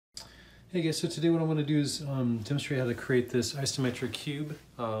Hey guys, so today what I want to do is demonstrate how to create this isometric cube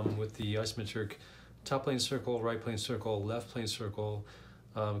with the isometric top plane circle, right plane circle, left plane circle,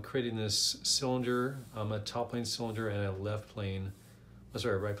 creating this cylinder, a top plane cylinder and a right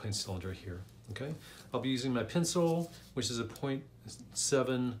plane cylinder here, okay? I'll be using my pencil, which is a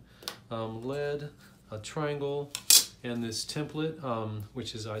 0.7 lead, a triangle, and this template,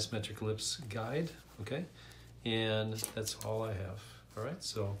 which is isometric ellipse guide, okay? And that's all I have, all right?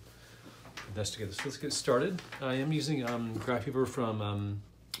 So that's together. So let's get started. I am using graph paper from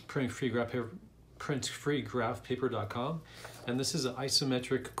printfreegraphpaper.com, and this is an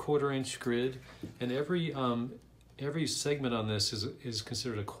isometric 1/4 inch grid, and every segment on this is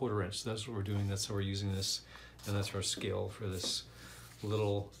considered a 1/4 inch. So that's what we're doing. That's how we're using this, and that's our scale for this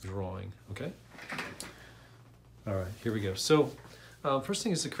little drawing. Okay. All right, here we go. So first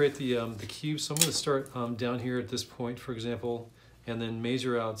thing is to create the cube. So I'm going to start down here at this point, for example, and then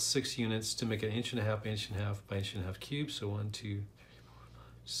measure out 6 units to make an 1.5 inch by 1.5 inch cube. So 1, 2, 3, 4,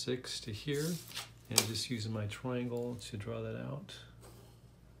 6 to here, and just using my triangle to draw that out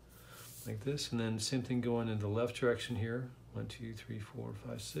like this. And then same thing going in the left direction here. 1, 2, 3, 4,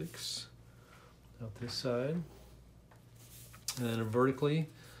 5, 6 out this side, and then vertically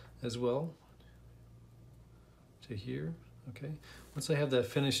as well to here. Okay. Once I have that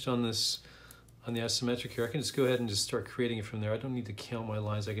finished on this, on the isometric here, I can just go ahead and just start creating it from there. I don't need to count my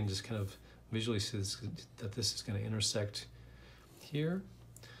lines. I can just kind of visually see that this is going to intersect here,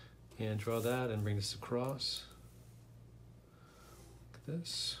 and draw that and bring this across like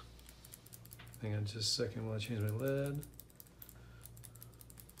this. Hang on just a second while I change my lead.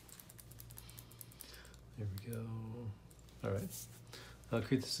 There we go. All right. I'll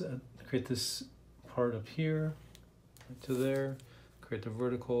create this part up here, right to there. Create the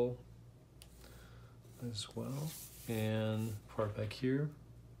vertical as well, and part back here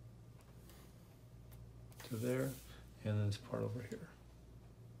to there, and then this part over here.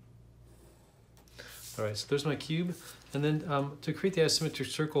 All right, so there's my cube, and then to create the isometric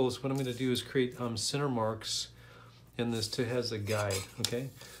circles, what I'm going to do is create center marks in this as a guide.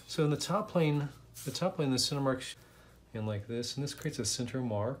 Okay, so in the top plane, the center mark in like this, and this creates a center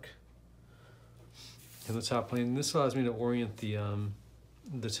mark in the top plane. And this allows me to orient the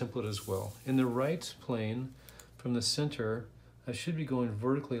template as well. In the right plane, from the center, I should be going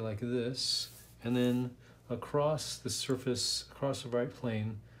vertically like this, and then across the surface, across the right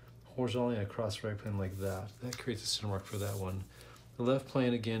plane, horizontally across the right plane like that. That creates a center mark for that one. The left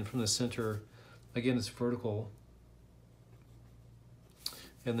plane, again, from the center, again, it's vertical,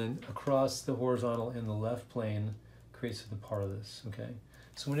 and then across the horizontal in the left plane creates the part of this, okay?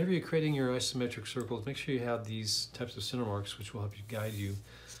 So whenever you're creating your isometric circles, make sure you have these types of center marks, which will help you guide you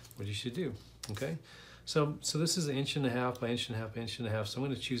what you should do, okay? So this is 1.5 inch by 1.5 inch. So I'm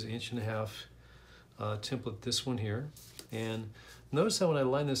going to choose 1.5 inch template, this one here. And notice how when I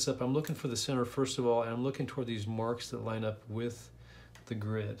line this up, I'm looking for the center first of all, and I'm looking toward these marks that line up with the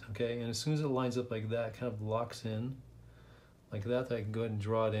grid, okay? And as soon as it lines up like that, it kind of locks in like that, I can go ahead and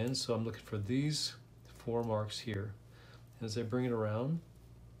draw it in. So I'm looking for these 4 marks here. And as I bring it around,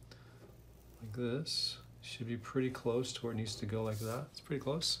 like this, should be pretty close to where it needs to go like that. It's pretty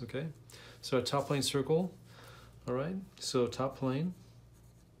close, okay? So a top plane circle, all right? So top plane.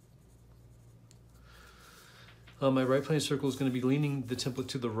 My right plane circle is going to be leaning the template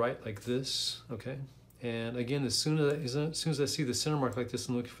to the right like this, okay? And again, as soon as I see the center mark like this,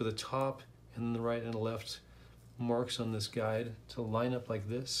 I'm looking for the top and the right and the left marks on this guide to line up like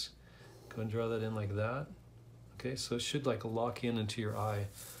this. Go ahead and draw that in like that. Okay, so it should like lock in into your eye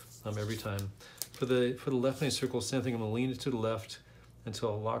every time. For the left plane circle, same thing. I'm gonna lean it to the left until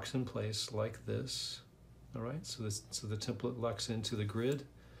it locks in place like this. All right, so the template locks into the grid.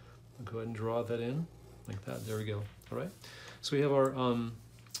 I'll go ahead and draw that in like that. There we go. All right, so we have our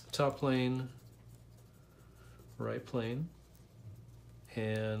top plane, right plane,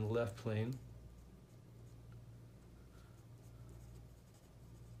 and left plane.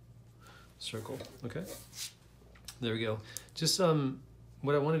 Circle. Okay, there we go. Just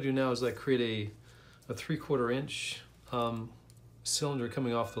what I want to do now is like create a 3/4 inch cylinder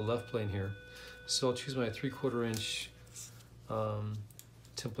coming off the left plane here. So I'll choose my 3/4 inch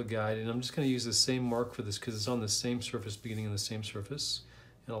template guide, and I'm just going to use the same mark for this because it's on the same surface, beginning on the same surface.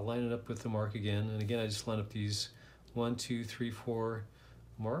 And I'll line it up with the mark again. And again, I just line up these 1, 2, 3, 4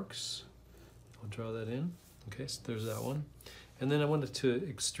 marks. I'll draw that in. Okay, so there's that one. And then I wanted to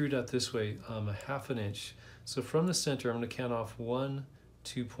extrude out this way, 1/2 inch. So from the center, I'm going to count off 1,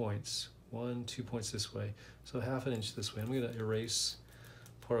 2 points. 1, 2 points this way. So 1/2 inch this way. I'm going to erase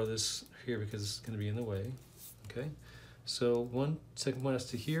part of this here because it's going to be in the way. Okay. So one second point us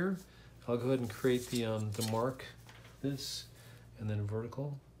to here, I'll go ahead and create the mark, this, and then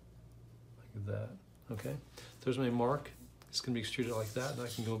vertical, like that. Okay, there's my mark. It's going to be extruded like that, and I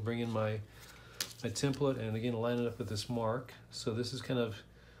can go bring in my template and again line it up with this mark. So this is kind of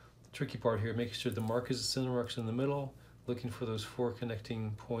the tricky part here, making sure the mark is the center mark's in the middle, looking for those 4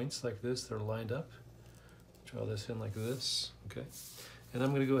 connecting points like this that are lined up. Draw this in like this, okay? And I'm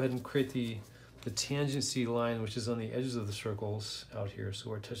going to go ahead and create the tangency line, which is on the edges of the circles out here. So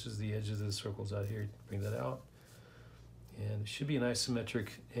where it touches the edges of the circles out here, bring that out. And it should be an isometric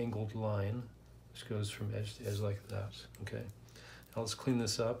angled line, which goes from edge to edge like that, okay? Now let's clean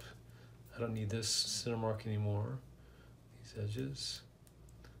this up. I don't need this center mark anymore. These edges,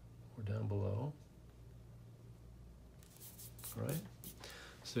 or down below. All right,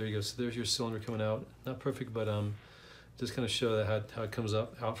 so there you go. So there's your cylinder coming out. Not perfect, but just kind of show that how it comes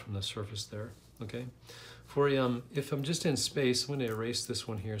up out from the surface there. Okay. For if I'm just in space, I'm going to erase this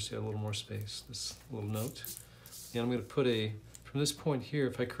one here so you have a little more space. This little note, and I'm going to put from this point here.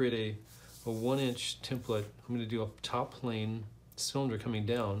 If I create a 1-inch template, I'm going to do a top plane cylinder coming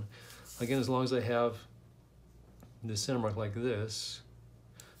down. Again, as long as I have the center mark like this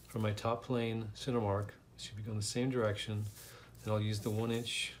for my top plane center mark, it should be going the same direction. And I'll use the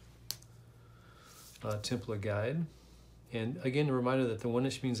 1-inch template guide. And again, a reminder that the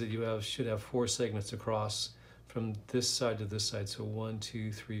 1-inch means that you should have 4 segments across from this side to this side. So 1,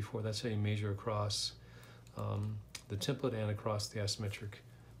 2, 3, 4. That's how you measure across the template and across the isometric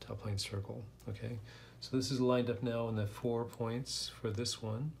top plane circle. Okay. So this is lined up now in the 4 points for this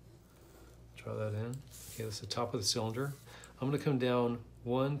one. Draw that in. Okay, that's the top of the cylinder. I'm going to come down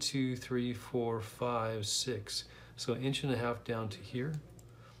 1, 2, 3, 4, 5, 6. So 1.5 inches down to here,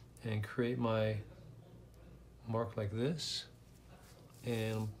 and create my mark like this.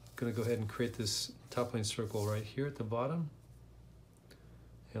 And I'm going to go ahead and create this top plane circle right here at the bottom,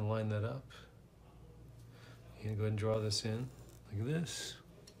 and line that up. And go ahead and draw this in like this.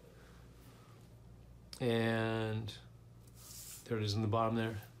 And there it is in the bottom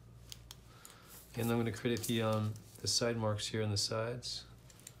there. And I'm going to create the side marks here on the sides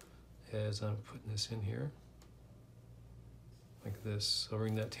as I'm putting this in here. Like this. So I'll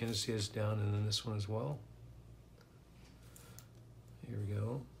bring that tangency edge down, and then this one as well. Here we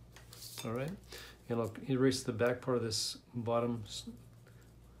go. All right. And I'll erase the back part of this bottom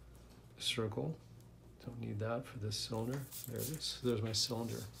circle. Don't need that for this cylinder. There it is. So there's my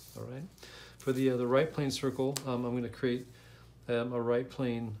cylinder. All right. For the right plane circle, I'm going to create a right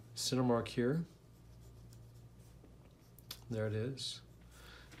plane center mark here. There it is.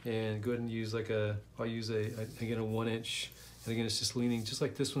 And go ahead and use I'll use again a 1-inch. And again, it's just leaning, just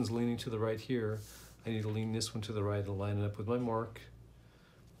like this one's leaning to the right here. I need to lean this one to the right and line it up with my mark.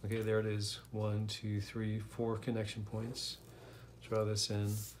 Okay, there it is. 1, 2, 3, 4 connection points. Draw this in.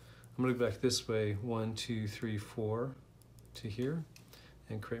 I'm going to go back this way. 1, 2, 3, 4 to here,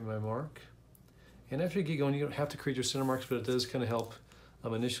 and create my mark. And after you get going, you don't have to create your center marks, but it does kind of help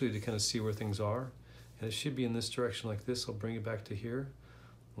initially to kind of see where things are. And it should be in this direction like this. I'll bring it back to here,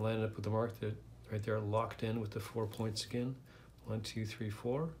 line it up with the mark that right there, locked in with the 4 points again. 1, 2, 3,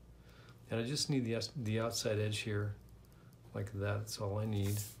 4. And I just need the outside edge here like that. That's all I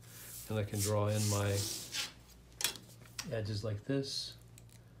need. And I can draw in my edges like this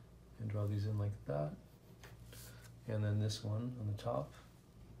and draw these in like that. And then this one on the top,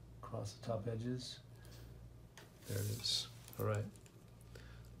 across the top edges. There it is. All right.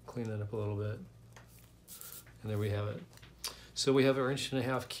 Clean that up a little bit. And there we have it. So we have our 1.5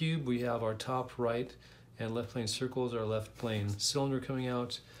 inch cube. We have our top right and left plane circles, our left plane cylinder coming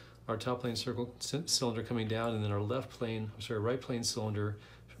out, our top plane cylinder coming down, and then our right plane cylinder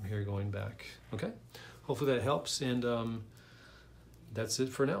from here going back. Okay, hopefully that helps, and that's it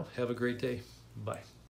for now. Have a great day. Bye.